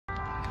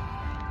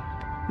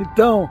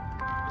Então,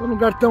 estou num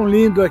lugar tão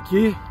lindo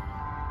aqui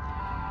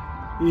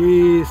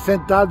e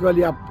sentado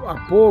ali há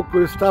pouco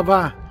eu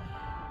estava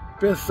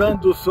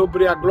pensando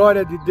sobre a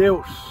glória de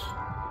Deus.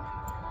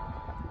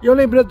 E eu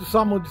lembrei do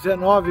Salmo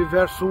 19,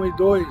 verso 1 e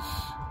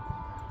 2.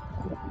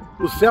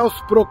 Os céus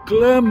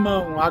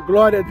proclamam a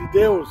glória de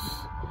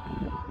Deus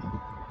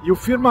e o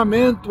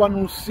firmamento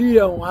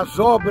anunciam as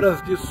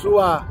obras de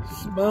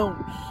suas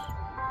mãos.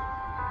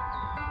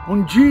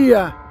 Um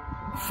dia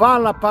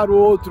fala para o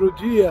outro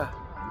dia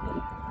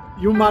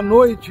e uma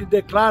noite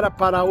declara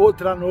para a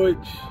outra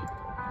noite.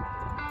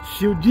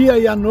 Se o dia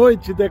e a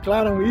noite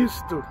declaram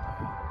isto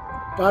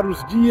para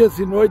os dias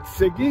e noites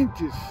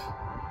seguintes,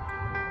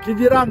 que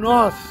dirá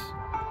nós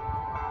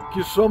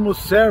que somos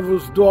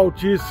servos do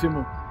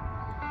Altíssimo?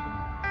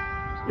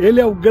 Ele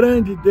é o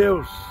grande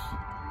Deus,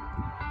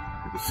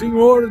 o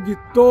Senhor de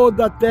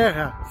toda a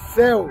terra,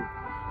 céu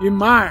e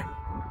mar.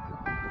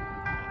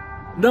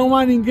 Não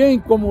há ninguém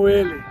como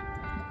Ele.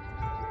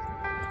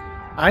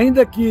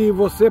 Ainda que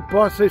você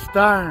possa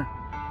estar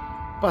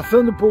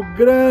passando por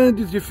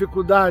grandes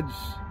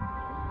dificuldades,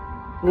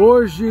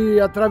 hoje,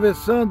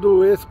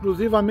 atravessando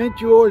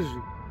exclusivamente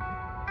hoje,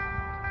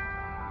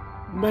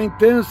 uma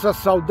intensa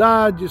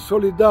saudade,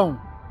 solidão,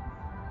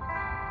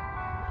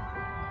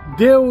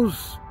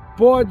 Deus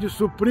pode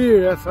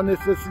suprir essa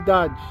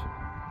necessidade.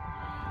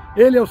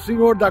 Ele é o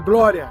Senhor da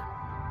glória.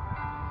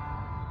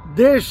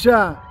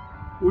 Deixa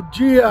o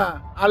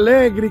dia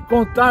alegre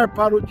contar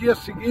para o dia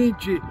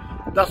seguinte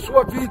da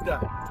sua vida,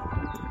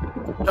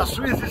 da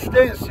sua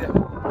existência,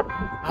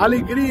 a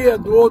alegria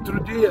do outro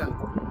dia,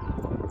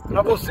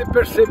 para você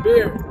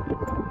perceber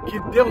que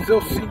Deus é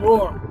o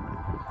Senhor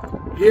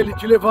e Ele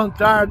te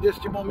levantar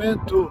deste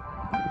momento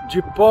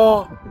de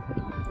pó,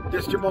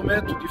 deste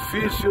momento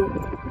difícil,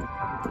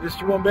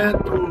 deste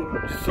momento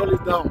de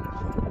solidão.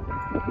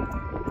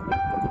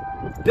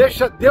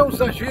 Deixa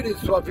Deus agir em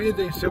sua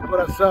vida, em seu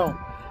coração.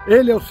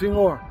 Ele é o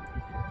Senhor.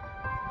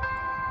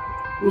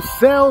 Os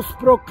céus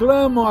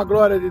proclamam a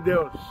glória de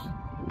Deus.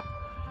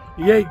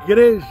 E a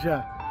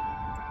igreja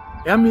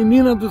é a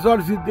menina dos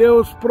olhos de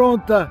Deus,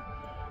 pronta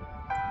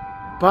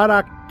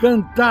para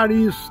cantar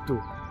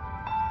isto,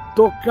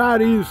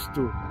 tocar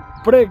isto,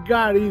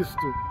 pregar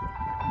isto.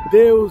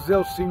 Deus é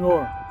o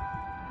Senhor.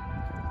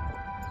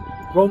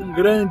 Quão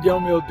grande é o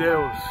meu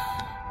Deus.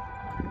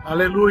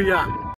 Aleluia.